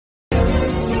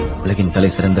உலகின் தலை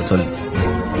சிறந்த சொல்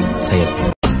செயல்.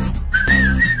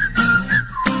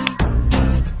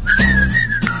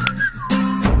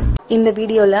 இந்த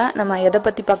வீடியோல நம்ம எதை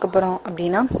பத்தி பார்க்க போறோம்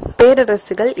அப்படின்னா,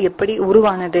 பேரரசுகள் எப்படி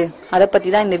உருவானது அதை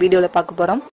பத்தி தான் இந்த வீடியோல பார்க்க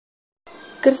போறோம்.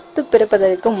 கிறிஸ்து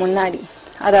பிறப்பதற்கு முன்னாடி,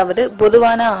 அதாவது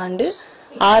பொதுவான ஆண்டு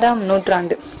 6ஆம்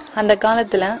நூற்றாண்டு அந்த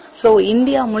காலத்துல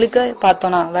இந்தியா முழுக்க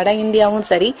பார்த்தோம்னா, வட இந்தியாவும்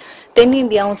சரி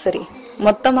தென்னிந்தியாவும் சரி,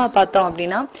 மொத்தமா பார்த்தோம்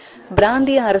அப்படின்னா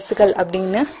பிராந்திய அரசுகள்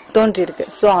அப்படின்னு தோன்றியிருக்கு.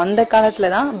 அந்த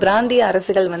காலத்துலதான் பிராந்திய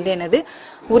அரசுகள் என்னது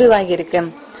உருவாகி இருக்கு.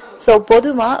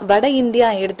 பொதுவா வட இந்தியா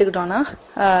எடுத்துக்கிட்டோம்னா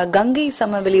கங்கை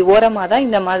சமவெளி ஓரமா தான்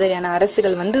இந்த மாதிரியான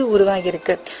அரசுகள் உருவாகி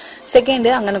இருக்கு. செகண்ட்,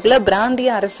 அங்கனுக்குள்ள பிராந்திய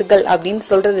அரசுகள் அப்படின்னு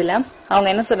சொல்றதுல அவங்க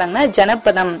என்ன சொல்றாங்கன்னா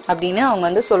ஜனபதம் அப்படின்னு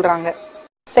அவங்க சொல்றாங்க.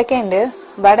 செகண்ட்,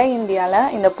 வட இந்தியால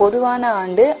இந்த பொதுவான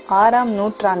ஆண்டு 6ஆம்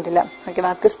நூற்றாண்டுல,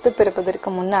 ஓகேவா, கிறிஸ்து பிறப்பதற்கு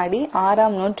முன்னாடி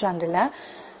 6ஆம் நூற்றாண்டுல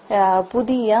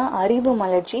புதிய அறிவு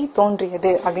மலர்ச்சி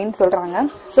தோன்றியது அப்படின்னு சொல்றாங்க.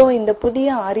 இந்த புதிய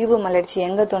அறிவு மலர்ச்சி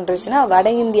எங்க தோன்றுச்சுன்னா வட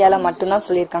இந்தியால மட்டும்தான்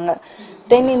சொல்லியிருக்காங்க.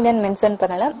 தென்னிந்தியன் மென்ஷன்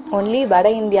பண்ணல, ஒன்லி வட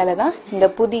இந்தியால தான் இந்த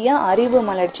புதிய அறிவு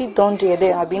மலர்ச்சி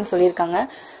தோன்றியது அப்படின்னு சொல்லியிருக்காங்க.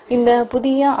 இந்த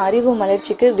புதிய அறிவு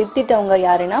மலர்ச்சிக்கு வித்திட்டவங்க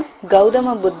யாருன்னா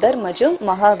கௌதம புத்தர் மற்றும்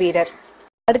மகாவீரர்.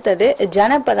 அடுத்தது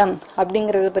ஜனபதம்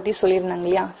அப்படிங்கறத பத்தி சொல்லியிருந்தாங்க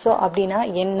இல்லையா. அப்படின்னா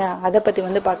என்ன, அதை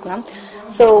பத்தி பார்க்கலாம்.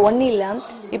 ஒன்னும் இல்ல,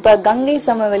 இப்ப கங்கை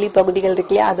சமவெளி பகுதிகள்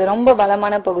இருக்கு இல்லையா, அது ரொம்ப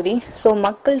வளமான பகுதி.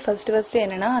 மக்கள் ஃபர்ஸ்ட்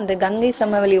என்னன்னா அந்த கங்கை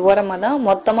சமவெளி ஓரமா தான்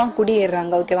மொத்தமா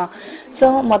குடியேறாங்க. ஓகேவா,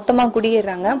 மொத்தமா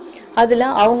குடியேறாங்க. அதுல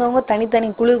அவங்கவுங்க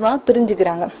தனித்தனி குழுவா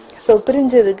பிரிஞ்சுக்கிறாங்க.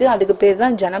 பிரிஞ்சதுக்கு அதுக்கு பேர்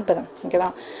தான் ஜனபதம். ஓகேவா,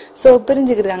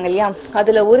 பிரிஞ்சுக்கிறாங்க இல்லையா.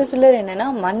 அதுல ஒரு சிலர் என்னன்னா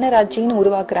மன்னராட்சின்னு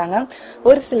உருவாக்குறாங்க,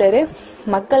 ஒரு சிலர்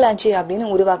மக்களாட்சி அப்படின்னு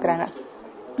உருவாக்குறாங்க.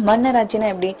 மன்னராட்சினா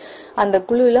எப்படி, அந்த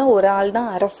குழுல ஒரு ஆள் தான்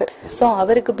அரசர்.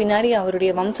 அவருக்கு பின்னாடி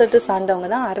அவருடைய வம்சத்தை சார்ந்தவங்க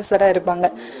தான் அரசரா இருப்பாங்க.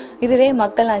 இதுவே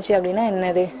மக்களாட்சி அப்படின்னா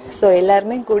என்னது,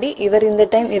 எல்லாருமே கூடி இவர் இந்த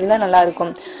டைம் இருந்தா நல்லா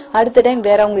இருக்கும், அடுத்த டைம்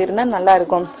வேறவங்க இருந்தா நல்லா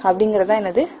இருக்கும் அப்படிங்கறதா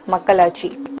என்னது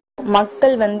மக்களாட்சி.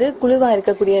 மக்கள் குழுவா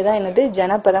இருக்கக்கூடியதா என்னது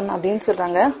ஜனபதம் அப்படின்னு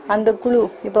சொல்றாங்க. அந்த குழு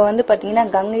இப்ப பாத்தீங்கன்னா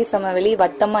கங்கை சமவெளி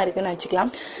வட்டமா இருக்குன்னு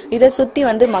வச்சுக்கலாம். இதை சுத்தி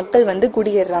மக்கள்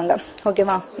குடியேறாங்க.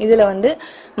 ஓகேவா, இதுல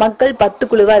மக்கள் 10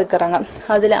 குழுவா இருக்கிறாங்க.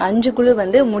 அதுல 5 குழு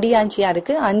முடியாட்சியா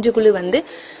இருக்கு, 5 குழு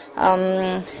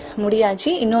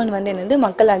முடியாட்சி, இன்னொன்னு என்னது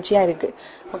மக்களாட்சியா இருக்கு.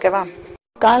 ஓகேவா,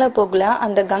 காலப்போக்குல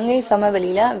அந்த கங்கை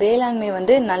சமவெளியில வேளாண்மை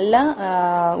நல்லா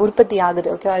உற்பத்தி ஆகுது.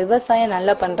 ஓகேவா, விவசாயம்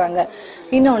நல்லா பண்றாங்க.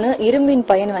 இன்னொன்னு இரும்பின்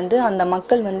பயன் அந்த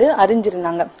மக்கள்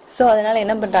அறிஞ்சிருந்தாங்க. அதனால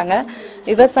என்ன பண்றாங்க,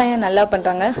 விவசாயம் நல்லா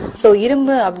பண்றாங்க.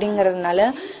 இரும்பு அப்படிங்கறதுனால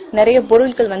நிறைய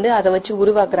பொருட்கள் அதை வச்சு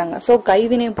உருவாக்குறாங்க.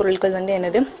 கைவினை பொருட்கள்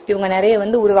என்னது இவங்க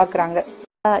நிறைய உருவாக்குறாங்க.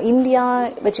 இந்தியா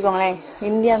வச்சுக்கோங்களேன்,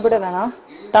 இந்தியா கூட வேணாம்,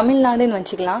 தமிழ்நாடுன்னு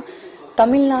வச்சுக்கலாம்.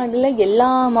 தமிழ்நாடுல எல்லா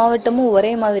மாவட்டமும்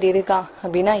ஒரே மாதிரி இருக்கா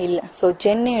அப்படின்னா இல்ல.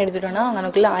 சென்னை எடுத்துட்டோம்னா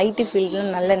அங்கனுக்குள்ள ஐடி ஃபீல்ட்ல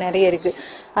நல்ல நிறைய இருக்கு.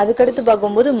 அதுக்கடுத்து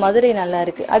பார்க்கும்போது மதுரை நல்லா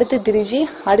இருக்கு, அடுத்து திருச்சி,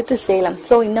 அடுத்து சேலம்.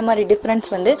 இந்த மாதிரி டிஃபரன்ஸ்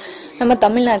நம்ம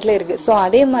தமிழ்நாட்டுல இருக்கு.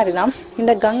 அதே மாதிரிதான்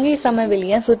இந்த கங்கை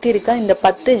சமவெளிய சுத்தி இருக்க இந்த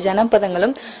 10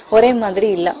 ஜனபதங்களும் ஒரே மாதிரி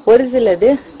இல்ல. ஒரு சிலது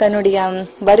தன்னுடைய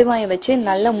வருவாயை வச்சு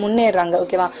நல்லா முன்னேறாங்க.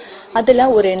 ஓகேவா, அதுல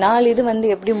ஒரு 4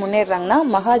 இது எப்படி முன்னேறாங்கன்னா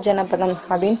மகா ஜனபதம்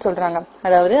அப்படின்னு சொல்றாங்க.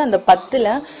 அதாவது அந்த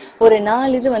 10ல ஒரு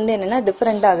 4 இது என்னன்னா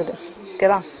டிஃபரெண்ட் ஆகுது.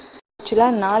 ஓகேவா, ஆக்சுவலா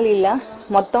 4 இல்ல,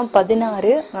 மொத்தம்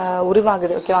 16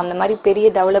 உருவாகுது. ஓகேவா, அந்த மாதிரி பெரிய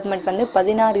டெவலப்மெண்ட்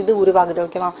 16 இது உருவாகுது.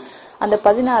 ஓகேவா, அந்த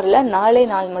 16ல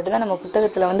 4 மட்டும் தான் நம்ம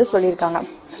புத்தகத்துல சொல்லியிருக்காங்க.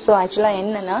 ஆக்சுவலா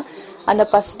என்னன்னா அந்த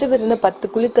ஃபர்ஸ்ட் இருந்த 10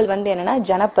 குழுக்கள் என்னன்னா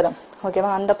ஜனபதம்.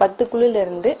 ஓகேவா, அந்த 10 குழுல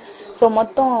இருந்து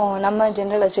மொத்தம் நம்ம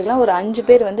ஜெனரல் வச்சுக்கலாம் ஒரு 5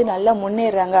 பேர் நல்லா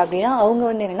முன்னேறாங்க அப்படின்னா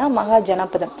அவங்க என்னன்னா மகா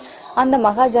ஜனபதம். அந்த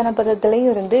மகா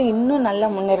ஜனபதத்திலயும் இருந்து இன்னும் நல்லா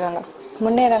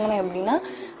முன்னேறாங்கன்னா எப்படின்னா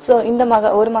இந்த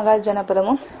ஒரு மகா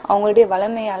ஜனபதமும் அவங்களுடைய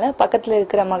வளமையால பக்கத்துல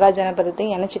இருக்கிற மகா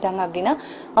ஜனபதத்தையும் இணைச்சிட்டாங்க அப்படின்னா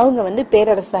அவங்க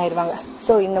பேரரசு ஆயிடுவாங்க.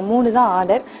 இந்த 3 தான்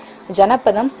ஆர்டர்: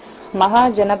 ஜனபதம், மகா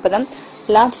ஜனபதம்,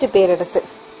 லாஸ்ட் பேரரசு.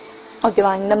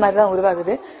 ஓகேவா, இந்த மாதிரிதான்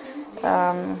உருவாகுது.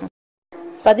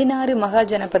 16 மகா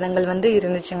ஜனபதங்கள்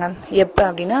இருந்துச்சுங்க. எப்ப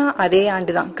அப்படின்னா அதே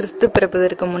ஆண்டுதான், கிறிஸ்து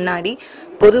பிறப்பதற்கு முன்னாடி,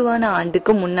 பொதுவான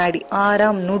ஆண்டுக்கு முன்னாடி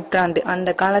 6ஆம் நூற்றாண்டு அந்த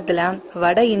காலத்துல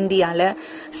வட இந்தியால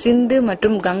சிந்து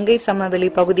மற்றும் கங்கை சமவெளி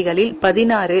பகுதிகளில்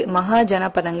 16 மகா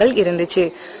ஜனபதங்கள் இருந்துச்சு.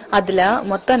 அதுல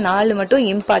மொத்தம் 4 மட்டும்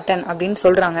இம்பார்ட்டன்ட் அப்படின்னு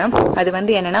சொல்றாங்க. அது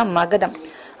என்னன்னா மகதம்,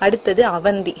 அடுத்தது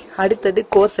அவந்தி, அடுத்தது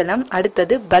கோசலம்,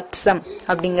 அடுத்தது பத்சம்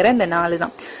அப்படிங்கிற இந்த 4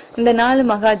 தான். இந்த 4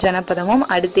 மகா ஜனபதமும்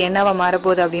அடுத்து என்னவா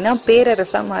மாறப்போகுது அப்படின்னா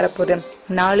பேரரசா மாறப்போகுது.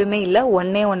 4மே இல்ல,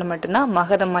 ஒன்னே ஒண்ணு மட்டும்தான்,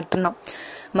 மகதம் மட்டும்தான்.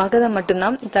 மகதம்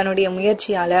மட்டும்தான் தன்னுடைய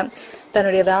முயற்சியால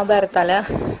தன்னுடைய வியாபாரத்தால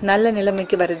நல்ல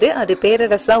நிலைமைக்கு வருது, அது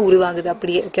பேரரசா உருவாகுது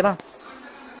அப்படியே. ஓகேவா,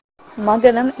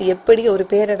 மகதம் எப்படி ஒரு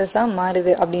பேரரசா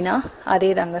மாறுது அப்படின்னா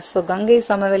அதே தாங்க. கங்கை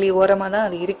சமவெளி ஓரமா தான்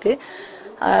அது இருக்கு.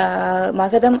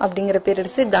 மகதம் அப்படிங்கிற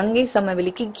பேரரசு கங்கை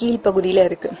சமவெளிக்கு கீழ்பகுதியில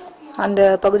இருக்கு. அந்த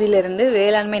பகுதியில இருந்து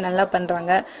வேளாண்மை நல்லா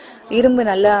பண்றாங்க, இரும்பு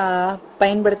நல்லா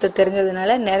பயன்படுத்த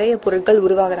தெரிஞ்சதுனால நிறைய பொருட்கள்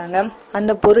உருவாகுறாங்க.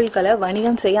 அந்த பொருட்களை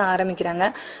வணிகம் செய்ய ஆரம்பிக்கிறாங்க.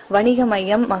 வணிக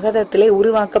மையம் மகதத்திலே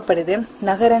உருவாக்கப்படுது,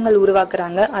 நகரங்கள்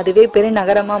உருவாக்குறாங்க, அதுவே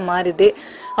பெருநகரமா மாறுது.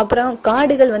 அப்புறம்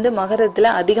காடுகள்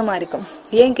மகதத்துல அதிகமா இருக்கும்.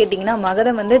 ஏன் கேட்டீங்கன்னா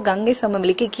மகதம் கங்கை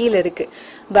சமவெளிக்கு கீழே இருக்கு.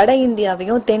 வட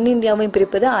இந்தியாவையும் தென்னிந்தியாவையும்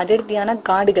பிரிப்பது அடர்த்தியான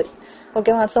காடுகள்.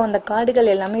 ஓகேவா? சோ அந்த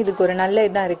காடுகள் எல்லாமே இதுக்கு ஒரு நல்ல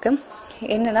இதா இருக்கு.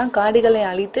 என்னன்னா காடுகளை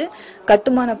அழித்து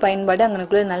கட்டுமான பயன்பாடு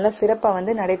அங்கனுக்குள்ள நல்ல சிறப்பா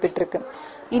நடைபெற்று இருக்கு.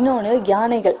 இன்னொன்னு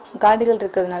யானைகள், காடுகள்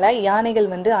இருக்கிறதுனால யானைகள்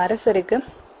அரசருக்கு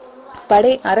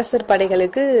அரசர்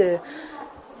படைகளுக்கு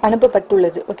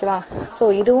அனுப்பப்பட்டுள்ளது. ஓகேவா? சோ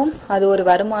இதுவும் அது ஒரு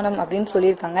வருமானம் அப்படின்னு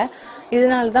சொல்லியிருக்காங்க.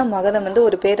 இதனாலதான் மகதம்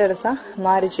ஒரு பேரரசா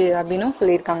மாறுச்சு அப்படின்னு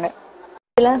சொல்லியிருக்காங்க.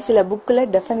 இதெல்லாம் சில புக்ல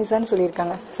டெஃபனிஷன்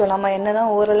சொல்லியிருக்காங்க. சோ நம்ம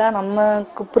என்னதான் ஓரலா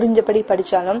நமக்கு புரிஞ்சபடி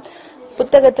படிச்சாலும்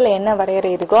புத்தகத்துல என்ன வரையறை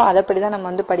இருக்கோ அதைப்படிதான்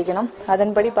நம்ம படிக்கணும்.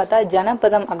 அதன்படி பார்த்தா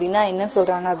ஜனபதம் அப்படின்னா என்ன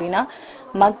சொல்றாங்க அப்படின்னா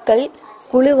மக்கள்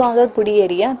குழுவாக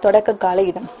குடியேறிய தொடக்க கால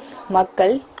இடம்.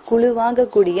 மக்கள் குழுவாக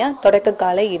கூடிய தொடக்க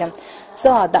கால இடம். சோ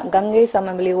அதான் கங்கை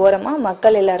சமவெளி ஓரமா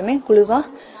மக்கள் எல்லாருமே குழுவா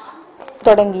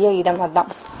தொடங்கிய இடம்.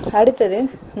 அதான். அடுத்தது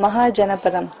மகா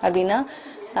ஜனபதம் அப்படின்னா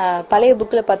பழைய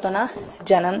புக்ல பார்த்தோம்னா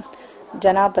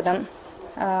ஜனாபதம்,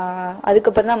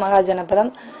 அதுக்கப்புறம் தான் மகா ஜனபதம்,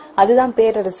 அதுதான்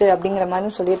பேரரசு அப்படிங்கிற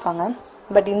மாதிரி சொல்லியிருப்பாங்க.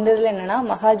 பட் இந்த இதுல என்னன்னா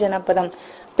மகா ஜனபதம்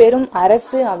பெரும்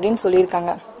அரசு அப்படின்னு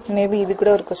சொல்லியிருக்காங்க. மேபி இது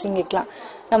கூட ஒரு கொஸ்டின் கேட்கலாம்.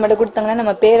 நம்மகிட்ட கொடுத்தாங்கன்னா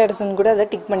நம்ம பேரரசுன்னு கூட அதை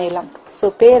டிக் பண்ணிடலாம். சோ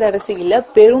பேரரசு இல்ல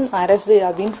பெரும் அரசு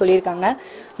அப்படின்னு சொல்லியிருக்காங்க.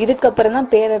 இதுக்கப்புறம்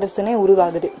தான் பேரரசுனே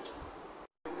உருவாகுது.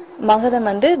 மகதம்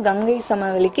கங்கை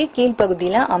சமவெளிக்கு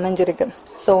கீழ்பகுதியில அமைஞ்சிருக்கு.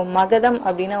 சோ மகதம்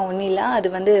அப்படின்னா ஒண்ணு இல்ல,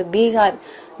 அது பீகார்,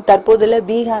 தற்போதுல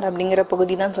பீகார் அப்படிங்கிற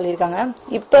பகுதி தான் சொல்லியிருக்காங்க.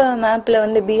 இப்ப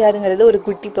மேப்ல பீகாருங்கிறது ஒரு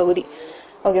குட்டி பகுதி.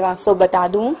 ஓகேவா? சோ பட்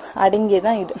அதுவும்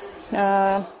அடங்கியதான் இது.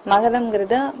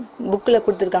 மகதம்ங்கிறத புக்ல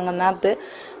கொடுத்துருக்காங்க மேப்பு.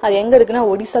 அது எங்க இருக்குன்னா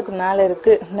ஒடிசாக்கு மேல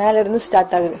இருக்கு, மேல இருந்து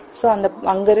ஸ்டார்ட் ஆகுது. சோ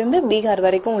அங்கிருந்து பீகார்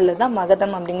வரைக்கும் உள்ளதுதான்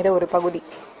மகதம் அப்படிங்கிற ஒரு பகுதி.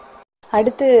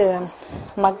 அடுத்து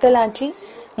மக்களாட்சி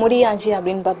முடியாட்சி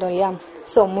அப்படின்னு பார்த்தோம் இல்லையா?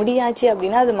 சோ முடியாட்சி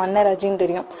அப்படின்னா அது மன்னராட்சின்னு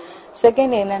தெரியும்.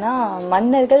 செகண்ட் என்னன்னா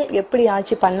மன்னர்கள் எப்படி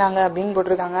ஆட்சி பண்ணாங்க அப்படின்னு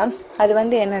போட்டிருக்காங்க. அது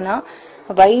என்னன்னா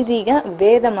வைதிக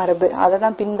வேத மரபு அதை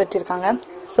தான் பின்பற்றிருக்காங்க.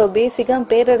 சோ பேசிக்கா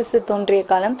பேரரசு தோன்றிய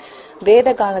காலம் வேத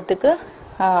காலத்துக்கு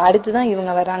அடுத்துதான்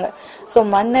இவங்க வர்றாங்க. சோ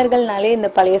மன்னர்கள்னாலே இந்த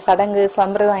பழைய சடங்கு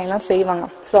சம்பிரதாயம் எல்லாம் செய்வாங்க.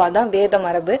 சோ அதான் வேத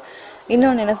மரபு.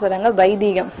 இன்னொன்னு என்ன சொல்றாங்க,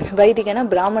 வைதிகம்னா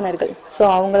பிராமணர்கள். சோ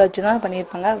அவங்கள வச்சுதான்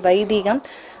பண்ணியிருப்பாங்க வைதிகம்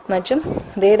மற்றும்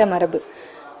வேத மரபு.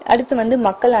 அடுத்து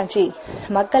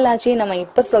மக்களாட்சி நம்ம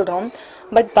இப்ப சொல்றோம்.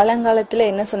 பட் பழங்காலத்துல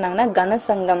என்ன சொன்னாங்கன்னா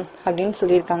கனசங்கம் அப்படின்னு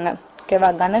சொல்லியிருக்காங்க. ஓகேவா?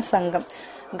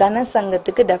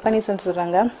 கனசங்கத்துக்கு டெஃபனிஷன்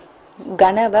சொல்றாங்க.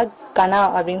 கனவ கனா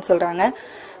அப்படின்னு சொல்றாங்க.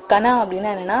 கனா அப்படின்னா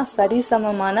என்னன்னா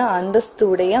சரிசமமான அந்தஸ்து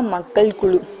உடைய மக்கள்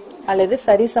குழு அல்லது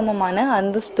சரிசமமான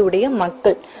அந்தஸ்து உடைய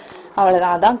மக்கள்,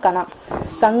 அவ்வளவுதான். அதான் கனா.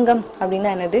 சங்கம்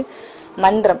அப்படின்னா என்னது?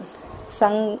 மன்றம்.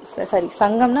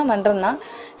 சங்கம்னா மன்றம் தான்.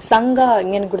 சங்கா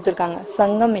இங்கன்னு கொடுத்திருக்காங்க.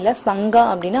 சங்கம் இல்ல, சங்கா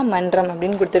அப்படின்னா மன்றம்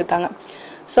அப்படின்னு கொடுத்திருக்காங்க.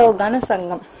 சோ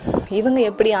கனசங்கம் இவங்க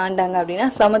எப்படி ஆண்டாங்க அப்படின்னா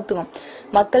சமத்துவம்.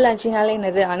 மக்களாட்சினாலே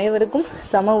என்னது? அனைவருக்கும்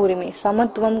சம உரிமை,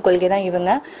 சமத்துவம் கொள்கை தான்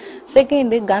இவங்க.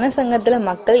 செகண்ட், கனசங்கத்துல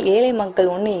மக்கள் ஏழை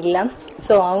மக்கள் ஒண்ணு இல்ல.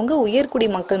 சோ அவங்க உயர்குடி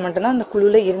மக்கள் மட்டும்தான் அந்த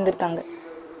குழுல இருந்திருக்காங்க.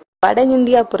 வட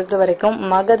இந்தியா பொறுத்த வரைக்கும்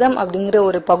மகதம் அப்படிங்கிற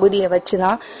ஒரு பகுதியை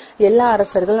வச்சுதான் எல்லா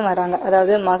அரசர்களும் வராங்க.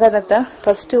 அதாவது மகதத்தை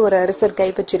ஃபர்ஸ்ட் ஒரு அரசர்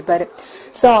கைப்பற்றிருப்பாரு.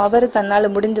 சோ அவர்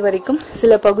தன்னால முடிஞ்ச வரைக்கும்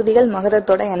சில பகுதிகள்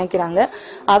மகதத்தோட இணைக்கிறாங்க.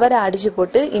 அவரை அடிச்சு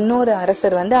போட்டு இன்னொரு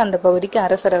அரசர் அந்த பகுதிக்கு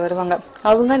அரசரை வருவாங்க.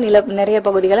 அவங்க நிறைய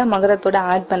பகுதிகளை மகதத்தோட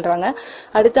ஆட் பண்றாங்க.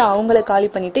 அடுத்து அவங்களை காலி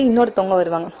பண்ணிட்டு இன்னொருத்தவங்க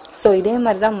வருவாங்க. சோ இதே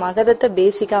மாதிரிதான் மகதத்தை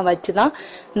பேசிக்கா வச்சுதான்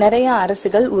நிறைய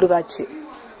அரசுகள் உருவாச்சு.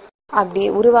 அப்படி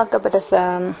உருவாக்கப்பட்ட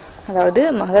அதாவது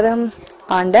மகதம்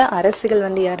ஆண்ட அரசுகள்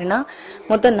யாருன்னா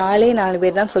மொத்தம் 4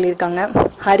 பேர் தான் சொல்லியிருக்காங்க.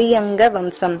 ஹரியங்கா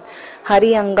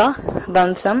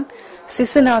வம்சம்,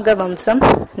 சிசுநாக வம்சம்,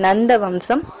 நந்த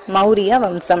வம்சம், மௌரிய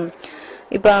வம்சம்.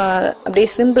 இப்ப அப்படியே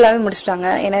சிம்பிளாவே முடிச்சிட்டாங்க.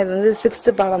 ஏன்னா இது 6th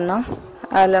பாடம் தான்.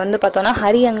 அதுல பார்த்தோம்னா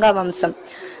ஹரியங்கா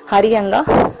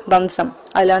வம்சம்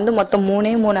அதுல மொத்தம்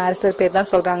 3 அரசர் பேர்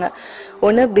தான் சொல்றாங்க.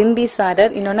 ஒன்னு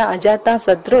பிம்பிசாரர், இன்னொன்னு அஜாதா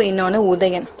சத்ரு, இன்னொன்னு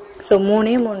உதயன். சோ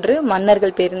 3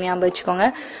 மன்னர்கள் பேரு ஞாபகம் வச்சுக்கோங்க.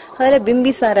 அதுல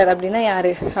பிம்பிசாரர் அப்படின்னா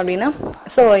யாரு அப்படின்னா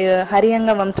சோ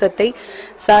ஹரியங்க வம்சத்தை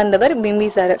சார்ந்தவர்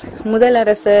பிம்பிசாரர். முதல்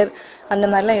அரசர் அந்த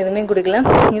மாதிரிலாம் எதுவுமே கொடுக்கல.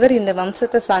 இவர் இந்த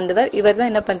வம்சத்தை சார்ந்தவர். இவர் தான்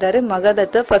என்ன பண்றாரு,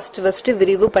 மகதத்தை ஃபர்ஸ்ட்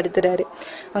விரிவுபடுத்துறாரு.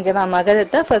 ஓகேவா?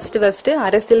 மகதத்தை ஃபர்ஸ்ட்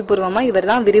அரசியல் பூர்வமா இவர்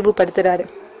தான் விரிவுபடுத்துறாரு.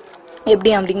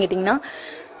 எப்படி அப்படின்னு கேட்டீங்கன்னா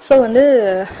சோ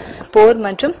போர்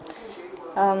மற்றும்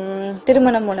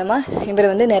திருமணம் மூலமா இவர்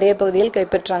வந்து நிறைய பகுதிகள்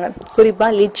கைப்பற்றாங்க. குறிப்பா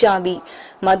லிச்சாவி,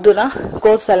 மதுரா,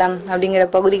 கோசலம் அப்படிங்கிற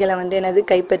பகுதிகளை வந்து என்னது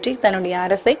கைப்பற்றி தன்னுடைய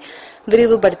அரசை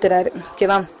விரிவுபடுத்துறாரு.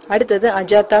 ஓகேவா. அடுத்தது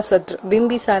அஜாதா சத்ரு,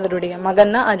 பிம்பிசாரருடைய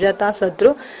மகன் தான் அஜாதா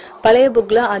சத்ரு. பழைய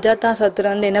புக்ல அஜாதா சத்ரு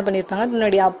வந்து என்ன பண்ணிருப்பாங்க,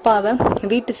 தன்னுடைய அப்பாவை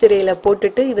வீட்டு சிறையில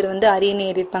போட்டுட்டு இவர் வந்து அரியணை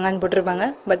ஏறிருப்பாங்கன்னு போட்டிருப்பாங்க.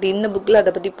 பட் இந்த புக்ல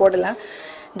அதை பத்தி போடல.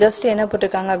 ஜஸ்ட் என்ன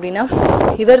போட்டிருக்காங்க அப்படின்னா,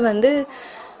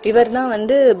 இவர் தான்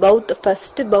வந்து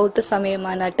ஃபர்ஸ்ட் பௌத்த சமய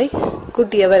மாநாட்டை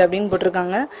கூட்டியவர் அப்படின்னு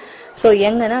போட்டிருக்காங்க. ஸோ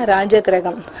எங்கன்னா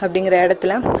ராஜகிரகம் அப்படிங்கிற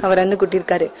இடத்துல அவர் வந்து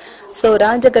கூட்டியிருக்காரு. ஸோ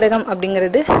ராஜகிரகம்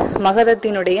அப்படிங்கிறது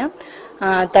மகதத்தினுடைய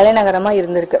தலைநகரமா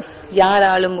இருந்திருக்கு. யார்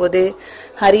ஆளும்போது,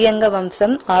 ஹரியங்க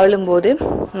வம்சம் ஆளும்போது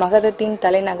மகதத்தின்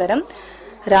தலைநகரம்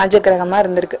ராஜகிரகமா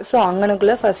இருந்திருக்கு. ஸோ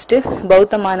அங்கனுக்குள்ள ஃபர்ஸ்ட்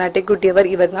பௌத்த மாநாட்டை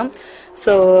கூட்டியவர் இவர் தான்.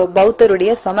 ஸோ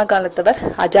பௌத்தருடைய சமகாலத்தவர்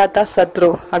அஜாதா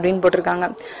சத்ரு அப்படின்னு போட்டிருக்காங்க.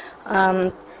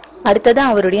 அடுத்தது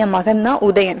அவருடைய மகன் தான்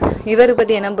உதயன். இவரை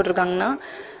பத்தி என்ன போட்டிருக்காங்கன்னா,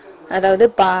 அதாவது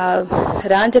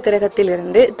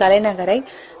ராஜகிரகத்திலிருந்து தலைநகரை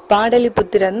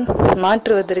பாடலிபுத்திரன்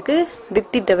மாற்றுவதற்கு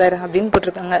வித்திட்டவர் அப்படின்னு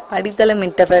போட்டிருக்காங்க.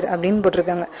 அடித்தளமிட்டவர் அப்படின்னு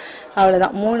போட்டிருக்காங்க.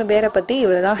 அவ்வளவுதான். 3 பேரை பத்தி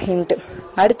இவ்வளவுதான் ஹிண்ட்.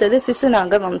 அடுத்தது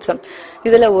சிசுநாக வம்சம்.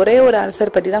 இதுல ஒரே ஒரு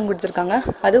அரசர் பத்தி தான் கொடுத்திருக்காங்க.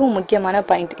 அதுவும் முக்கியமான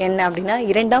பாயிண்ட் என்ன அப்படின்னா,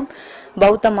 2ஆம்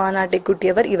பௌத்த மாநாட்டை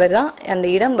கூட்டியவர் இவர் தான். அந்த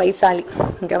இடம் வைசாலி.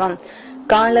 ஓகேவா.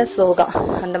 கால சோகா,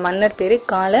 அந்த மன்னர் பேரு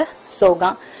கால சோகா.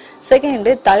 செகண்ட்,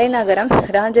 தலைநகரம்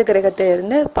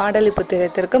ராஜகிரகத்திலிருந்து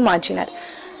பாடலிபுத்திரத்திற்கு மாற்றினார்.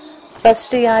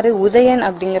 ஃபர்ஸ்ட் யாரு, உதயன்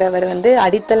அப்படிங்கிறவர் வந்து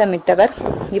அடித்தளமிட்டவர்,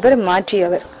 இவர்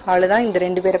மாற்றியவர். அவ்வளவுதான் இந்த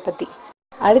 2 பேரை பத்தி.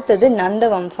 அடுத்தது நந்த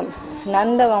வம்சம்.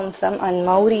 நந்த வம்சம் அண்ட்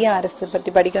மௌரிய அரசு பத்தி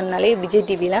படிக்கணும்னாலே விஜய்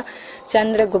டிவில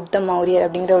சந்திரகுப்த மௌரியர்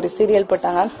அப்படிங்கிற ஒரு சீரியல்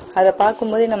போட்டாங்க. அதை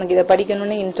பார்க்கும்போது நமக்கு இதை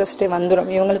படிக்கணும்னு இன்ட்ரெஸ்டே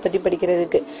வந்துடும் இவங்களை பத்தி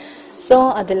படிக்கிறதுக்கு. ஸோ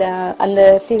அதுல அந்த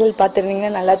சீரியல்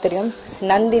பார்த்துருந்தீங்கன்னா நல்லா தெரியும்.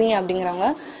 நந்தினி அப்படிங்கிறவங்க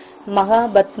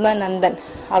மகாபத்ம நந்தன்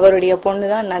அவருடைய பொண்ணு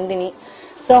தான் நந்தினி.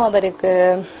 ஸோ அவருக்கு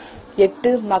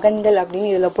 8 மகன்கள்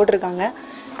அப்படின்னு இதுல போட்டிருக்காங்க.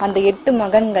 அந்த 8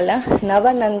 மகன்களை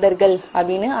நவநந்தர்கள்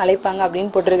அப்படின்னு அழைப்பாங்க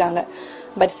அப்படின்னு போட்டிருக்காங்க.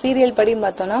 பட் சீரியல் படி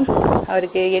பார்த்தோம்னா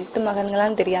அவருக்கு 8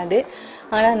 மகன்களாம் தெரியாது.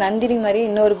 ஆனா நந்தினி மாதிரி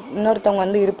இன்னொருத்தவங்க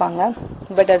வந்து இருப்பாங்க.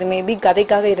 பட் அது மேபி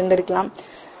கதைக்காக இருந்திருக்கலாம்.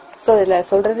 ஸோ இதுல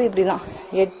சொல்றது இப்படிதான்,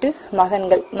 8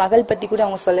 மகன்கள். மகள் பத்தி கூட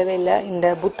அவங்க சொல்லவே இல்லை இந்த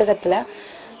புத்தகத்துல.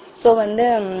 ஸோ வந்து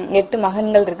 8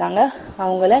 மகன்கள் இருக்காங்க.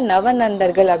 அவங்கள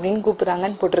நவநந்தர்கள் அப்படின்னு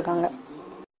கூப்பிடுறாங்கன்னு போட்டிருக்காங்க.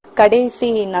 கடைசி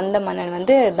நந்த மன்னன்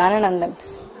வந்து தனநந்தன்.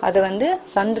 அது வந்து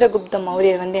சந்திரகுப்த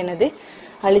மௌரியர் வந்து என்னது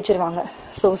அழிச்சிருவாங்க.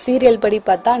 ஸோ சீரியல் படி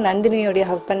பார்த்தா நந்தினியுடைய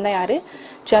ஹஸ்பண்ட் தான் யாரு,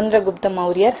 சந்திரகுப்த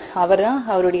மௌரியர். அவர் தான்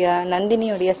அவருடைய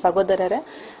நந்தினியுடைய சகோதரரை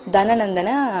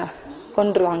தனநந்தனை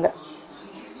கொன்றுவாங்க.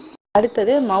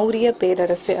 அடுத்தது மௌரிய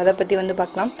பேரரசு. அதை பத்தி வந்து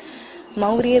பார்க்கலாம்.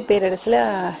 மௌரிய பேரரசுல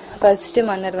ஃபர்ஸ்ட்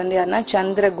மன்னர் வந்து யாருன்னா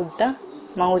சந்திரகுப்த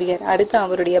மௌரியர். அடுத்து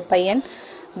அவருடைய பையன்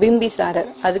பிம்பிசாரர்.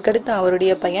 அதுக்கடுத்து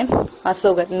அவருடைய பையன்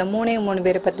அசோகர். இந்த 3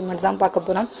 பேரை பத்தி மட்டும் தான் பார்க்க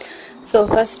போறோம். ஸோ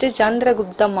ஃபர்ஸ்ட்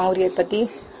சந்திரகுப்த மௌரியர் பத்தி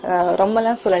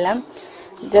ரொம்பலாம் சொல்லலாம்.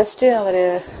 ஜஸ்ட்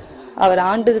அவர்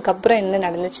ஆண்டதுக்கு அப்புறம் என்ன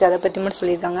நடந்துச்சு அதை பத்தி மட்டும்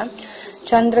சொல்லியிருக்காங்க.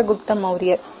 சந்திரகுப்த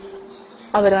மௌரியர்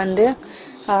அவர் வந்து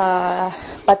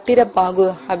பத்திரப்பாகு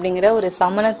அப்படிங்கிற ஒரு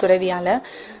சமண துறவியால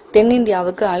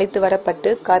தென்னிந்தியாவுக்கு அழைத்து வரப்பட்டு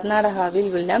கர்நாடகாவில்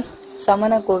உள்ள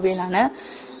சமண கோவிலான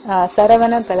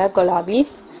சரவண பெலகொலாவில்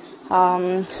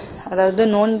அதாவது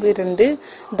நோன்பு இருந்து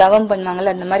தவம்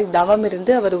பண்ணுவாங்கல்ல, அந்த மாதிரி தவம்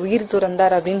இருந்து அவர் உயிர்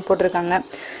துறந்தார் அப்படின்னு போட்டிருக்காங்க.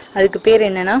 அதுக்கு பேர்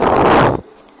என்னன்னா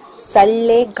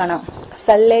சல்லேகணா.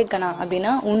 சல்லேகணா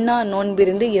அப்படின்னா உண்ணா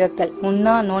நோன்பிருந்து இறத்தல்.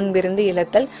 உண்ணா நோன்பிருந்து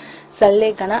இறத்தல்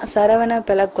சல்லேகணா. சரவண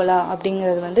பெலகொலா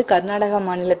அப்படிங்கிறது வந்து கர்நாடகா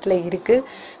மாநிலத்துல இருக்கு.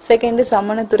 செகண்ட்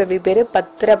சமண துறவி பேரு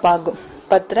பத்திரபாகு.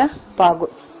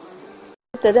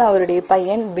 அடுத்தது அவருடைய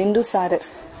பையன் பிந்துசாரர்.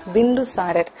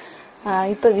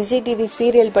 இப்ப விஜய் டிவி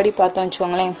சீரியல் படி பார்த்தோம்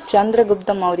வச்சுக்கோங்களேன்,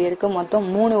 சந்திரகுப்த மௌரியருக்கு மொத்தம்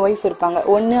 3 ஒய்ஃப் இருப்பாங்க.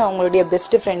 ஒன்னு அவங்களுடைய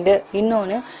பெஸ்ட் ஃப்ரெண்டு,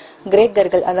 இன்னொன்னு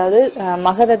கிரேக்கர்கள். அதாவது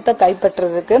மகதத்தை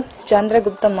கைப்பற்றுறதுக்கு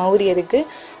சந்திரகுப்த மௌரியருக்கு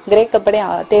கிரேக்க படை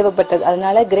தேவைப்பட்டது.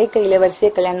 அதனால கிரேக்க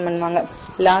இளவரசியை கல்யாணம் பண்ணுவாங்க.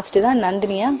 லாஸ்ட் தான்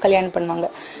நந்தினியா கல்யாணம் பண்ணுவாங்க.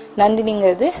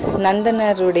 நந்தினிங்கிறது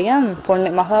நந்தனருடைய பொண்ணு,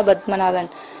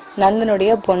 மகாபத்மநாதன்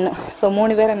நந்தனுடைய பொண்ணு. ஸோ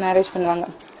 3 பேரை மேரேஜ் பண்ணுவாங்க.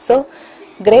 ஸோ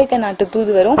கிரேக்க நாட்டு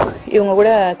தூதுவரும் இவங்க கூட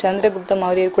சந்திரகுப்த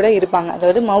மௌரியர் கூட இருப்பாங்க.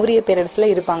 அதாவது மௌரிய பேரரசுல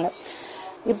இருப்பாங்க.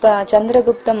 இப்ப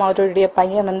சந்திரகுப்த மௌரியருடைய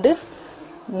பையன் வந்து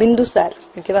பிந்துசார்.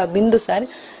 ஓகேவா.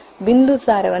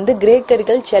 பிந்துசாரை வந்து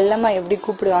கிரேக்கர்கள் செல்லமா எப்படி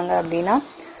கூப்பிடுவாங்க அப்படின்னா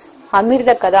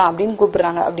அமிர்த கதா அப்படின்னு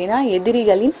கூப்பிடுறாங்க. அப்படின்னா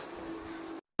எதிரிகளை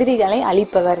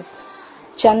அழிப்பவர்.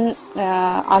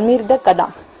 அமிர்த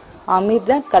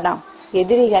கதா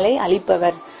எதிரிகளை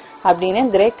அழிப்பவர் அப்படின்னு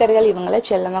கிரேக்கர்கள் இவங்களை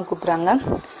செல்லமா கூப்பிடுறாங்க.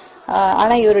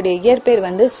 ஆனா இவருடைய இயற்பெயர்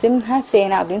வந்து சிம்ஹ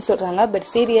சேனா அப்படின்னு சொல்றாங்க. பட்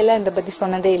சீரியல்ல இதை பத்தி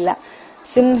சொன்னதே இல்ல.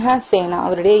 சிம்ஹ சேனா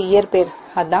அவருடைய இயற்பெயர்.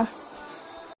 அதான்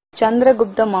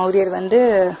சந்திரகுப்த மௌரியர் வந்து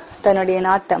தன்னுடைய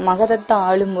நாட்டை மகதத்தை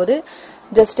ஆளும்போது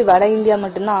ஜஸ்ட் வட இந்தியா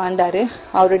மட்டும்தான் ஆண்டாரு.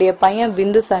 அவருடைய பையன்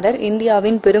பிந்துசாரர்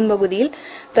இந்தியாவின் பெரும்பகுதியில்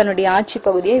தன்னுடைய ஆட்சி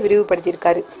பகுதியை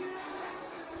விரிவுபடுத்தியிருக்காரு.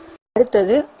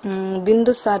 அடுத்தது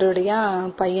பிந்துசாருடைய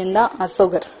பையன்தான்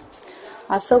அசோகர்.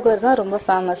 அசோகர் தான் ரொம்ப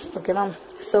ஃபேமஸ். ஓகேவா?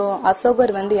 ஸோ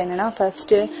அசோகர் வந்து என்னன்னா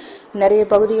ஃபர்ஸ்ட் நிறைய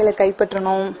பகுதிகளை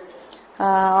கைப்பற்றணும்,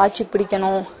 ஆட்சி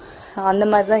பிடிக்கணும், அந்த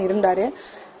மாதிரி தான் இருந்தாரு.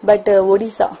 பட்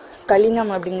ஒடிசா கலிங்கம்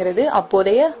அப்படிங்கிறது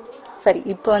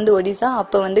இப்போ வந்து ஒடிசா,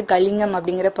 அப்போ வந்து கலிங்கம்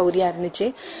அப்படிங்கிற பகுதியா இருந்துச்சு.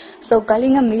 ஸோ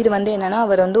கலிங்கம் மீது வந்து என்னன்னா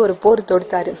அவர் வந்து ஒரு போர்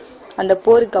தொடுத்தாரு. அந்த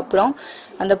போருக்கு அப்புறம்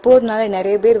அந்த போர்னால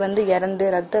நிறைய பேர் வந்து இறந்து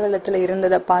ரத்த வெள்ளத்துல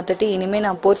இருந்ததை பார்த்துட்டு இனிமே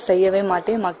நான் போர் செய்யவே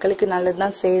மாட்டேன், மக்களுக்கு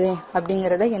நல்லதுதான் செய்வேன்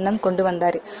அப்படிங்கறத எண்ணம் கொண்டு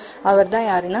வந்தாரு. அவர் தான்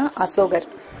யாருன்னா அசோகர்.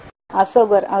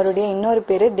 அசோகர் அவருடைய இன்னொரு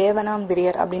பேரு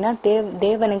தேவனாம்பிரியர், அப்படின்னா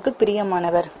தேவனுக்கு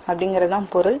பிரியமானவர் அப்படிங்கறதான்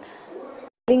பொருள்.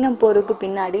 கலிங்கம் போருக்கு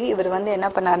பின்னாடி இவர் வந்து என்ன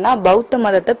பண்ணாருன்னா பௌத்த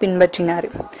மதத்தை பின்பற்றினாரு.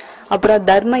 அப்புறம்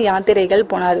தர்ம யாத்திரைகள்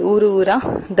போனாரு. ஊரா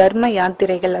தர்ம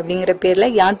யாத்திரைகள் அப்படிங்கிற பேர்ல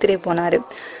யாத்திரை போனாரு.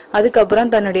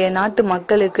 அதுக்கப்புறம் தன்னுடைய நாட்டு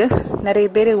மக்களுக்கு நிறைய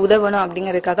பேர் உதவணும்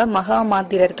அப்படிங்கறதுக்காக மகா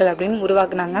மாத்திரர்கள் அப்படின்னு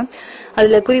உருவாக்குனாங்க.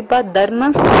 அதுல குறிப்பா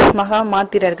தர்ம மகா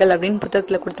மாத்திரர்கள் அப்படின்னு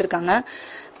புத்தகத்துல கொடுத்திருக்காங்க.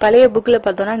 பழைய புக்ல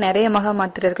பார்த்தோம்னா நிறைய மகா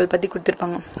மாத்திரர்கள் பத்தி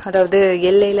கொடுத்திருப்பாங்க. அதாவது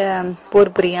எல்லையில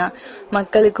போர் புரியா,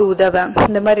 மக்களுக்கு உதவ,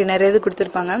 இந்த மாதிரி நிறைய இது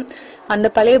கொடுத்திருப்பாங்க. அந்த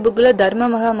பழைய புக்ல தர்ம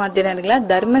மகா மாத்திரர்கள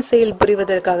தர்ம செயல்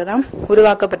புரிவதற்காக தான்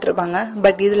உருவாக்கப்பட்டிருப்பாங்க.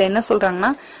 பட் இதுல என்ன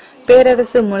சொல்றாங்கன்னா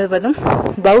பேரரசு முழுவதும்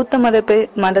பௌத்த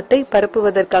மதத்தை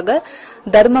பரப்புவதற்காக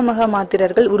தர்ம மகா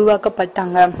மாத்திரர்கள்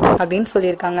உருவாக்கப்பட்டாங்க அப்படின்னு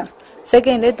சொல்லியிருக்காங்க.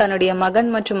 செகண்ட், தன்னுடைய மகன்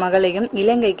மற்றும் மகளையும்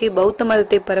இலங்கைக்கு பௌத்த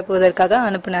மதத்தை பரப்புவதற்காக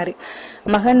அனுப்பினாரு.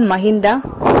 மகன் மஹிந்தா,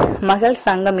 மகள்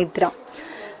சங்கமித்ரா.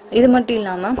 இது மட்டும்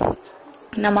இல்லாம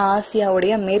நம்ம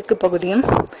ஆசியாவுடைய மேற்கு பகுதியும்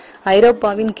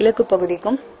ஐரோப்பாவின் கிழக்கு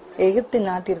பகுதிக்கும் எகிப்து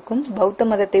நாட்டிற்கும் பௌத்த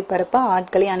மதத்தை பரப்ப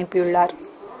ஆட்களை அனுப்பியுள்ளார்.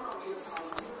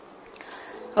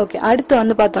 ஓகே, அடுத்து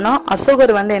வந்து பார்த்தோம்னா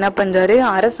அசோகர் வந்து என்ன பண்றாரு,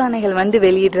 அரசாணைகள் வந்து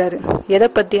வெளியிடுறாரு. எதை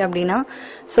பத்தி அப்படின்னா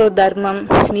தர்மம்,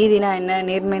 நீதினா என்ன,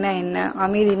 நேர்மைனா என்ன,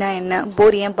 அமைதினா என்ன,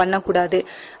 போர் ஏன் பண்ணக்கூடாது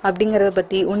அப்படிங்கறத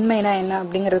பத்தி, உண்மைனா என்ன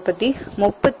அப்படிங்கறத பத்தி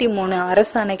 33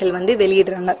 அரசாணைகள் வந்து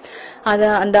வெளியிடுறாங்க.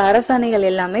 அந்த அரசாணைகள்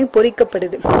எல்லாமே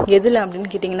பொறிக்கப்படுது. எதுல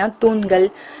அப்படின்னு கேட்டீங்கன்னா தூண்கள்,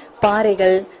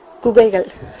 பாறைகள், குகைகள்.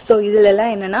 இதுல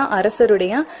எல்லாம் என்னன்னா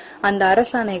அரசருடைய அந்த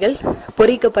அரசாணைகள்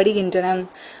பொறிக்கப்படுகின்றன.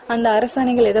 அந்த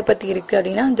அரசாணைகள் எதை பத்தி இருக்கு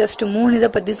அப்படின்னா ஜஸ்ட் 3 இதை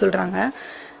பத்தி சொல்றாங்க.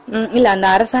 இல்ல, அந்த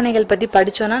அரசாணைகள் பத்தி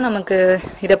படிச்சோம்னா நமக்கு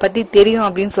இத பத்தி தெரியும்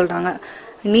அப்படின்னு சொல்றாங்க.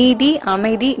 நீதி,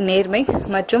 அமைதி, நேர்மை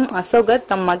மற்றும் அசோகர்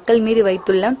தம் மக்கள் மீது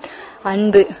வைத்துள்ள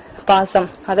அன்பு, பாசம்,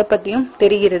 அதை பத்தியும்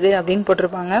தெரிகிறது அப்படின்னு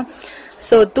போட்டிருப்பாங்க.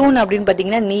 தூண் அப்படின்னு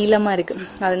பாத்தீங்கன்னா நீளமா இருக்கு,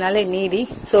 அதனால நீதி.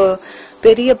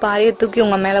 பெரிய பாறையை தூக்கி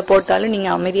உங்க மேல போட்டாலும் நீங்க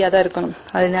அமைதியா தான் இருக்கணும்,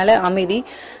 அதனால அமைதி.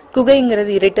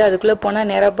 குகைங்கிறது இருட்டு, அதுக்குள்ள போனா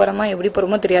நேரா போறோமா எப்படி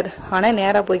போறோமோ தெரியாது, ஆனா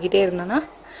நேரா போய்கிட்டே இருந்தோம்னா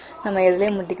நம்ம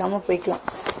எதுலயும் முட்டிக்காம போய்க்கலாம்,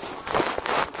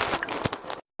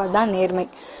 அதுதான் நேர்மை.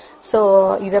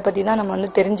 இத பத்தி தான் நம்ம வந்து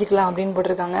தெரிஞ்சுக்கலாம் அப்படின்னு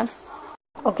போட்டிருக்காங்க.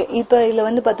 ஓகே, இப்ப இதுல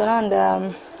வந்து பார்த்தோம்னா அந்த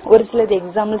ஒரு சிலது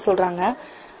எக்ஸாம்பிள் சொல்றாங்க.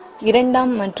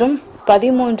 2ஆம் மற்றும்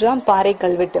 13ஆம் பாறை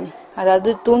கல்வெட்டு, அதாவது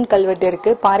தூண் கல்வெட்டு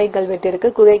இருக்கு, பாறை கல்வெட்டு இருக்கு,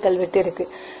 குகை கல்வெட்டு இருக்கு.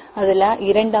 அதுல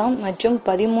 2ஆம் மற்றும்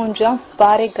 13ஆம்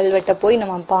பாறை கல்வெட்டை போய்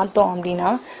நம்ம பார்த்தோம் அப்படின்னா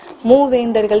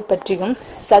மூவேந்தர்கள் பற்றியும்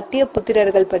சத்திய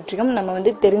புத்திரர்கள் பற்றியும் நம்ம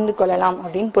வந்து தெரிந்து கொள்ளலாம்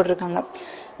அப்படின்னு போட்டிருக்காங்க.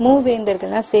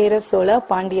 மூவேந்தர்கள்னா சேர, சோழ,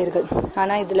 பாண்டியர்கள்.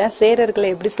 ஆனா இதுல சேரர்களை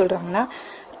எப்படி சொல்றாங்கன்னா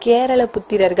கேரள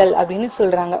புத்திரர்கள் அப்படின்னு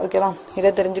சொல்றாங்க. ஓகேவா, இதை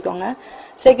தெரிஞ்சுக்கோங்க.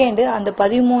 செகண்ட், அந்த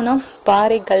 13ஆம்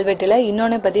பாறை கல்வெட்டுல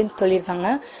இன்னொன்னு பத்தி சொல்லியிருக்காங்க,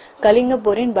 கலிங்க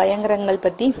போரின் பயங்கரங்கள்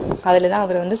பத்தி அதுலதான்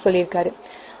அவர் வந்து சொல்லியிருக்காரு.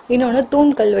 இன்னொன்னு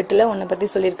தூண் கல்வெட்டுல ஒன்ன பத்தி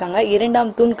சொல்லியிருக்காங்க,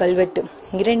 2ஆம் தூண் கல்வெட்டு.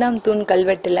 2ஆம் தூண்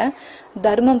கல்வெட்டுல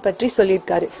தர்மம் பற்றி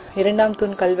சொல்லியிருக்காரு. 2ஆம்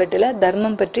தூண் கல்வெட்டுல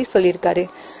தர்மம் பற்றி சொல்லியிருக்காரு.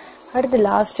 அடுத்து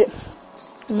லாஸ்ட்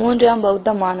 3ஆம்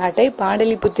பௌத்த மாநாட்டை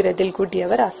பாடலிபுத்திரத்தில்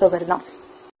கூட்டியவர் அசோகர் தான்.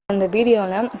 இந்த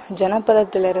வீடியோல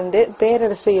ஜனபதத்திலிருந்து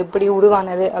பேரரசு எப்படி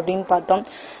உருவானது அப்படின்னு பார்த்தோம்.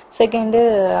 செகண்ட்,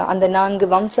 அந்த 4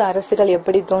 வம்ச அரசுகள்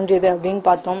எப்படி தோன்றியது அப்படின்னு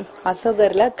பார்த்தோம்.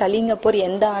 அசோகர்ல கலிங்க போர்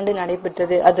எந்த ஆண்டு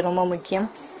நடைபெற்றது அது ரொம்ப முக்கியம்.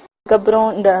 அதுக்கப்புறம்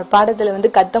இந்த பாடத்துல வந்து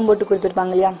கட்டம் போட்டு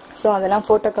கொடுத்துருப்பாங்க இல்லையா, அதெல்லாம்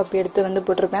போட்டோ காப்பி எடுத்து வந்து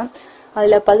போட்டிருப்பேன்.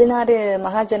 அதுல 16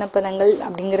 மகா ஜனபதங்கள்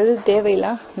அப்படிங்கிறது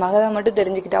தேவையில்லை, மகதம் மட்டும்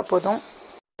தெரிஞ்சுக்கிட்டா போதும்.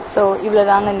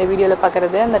 இவ்வளவுதாங்க இந்த வீடியோல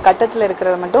பாக்குறது. அந்த கட்டத்துல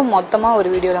இருக்கிறத மட்டும் மொத்தமா ஒரு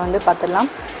வீடியோல வந்து பாத்துடலாம்.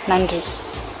 நன்றி.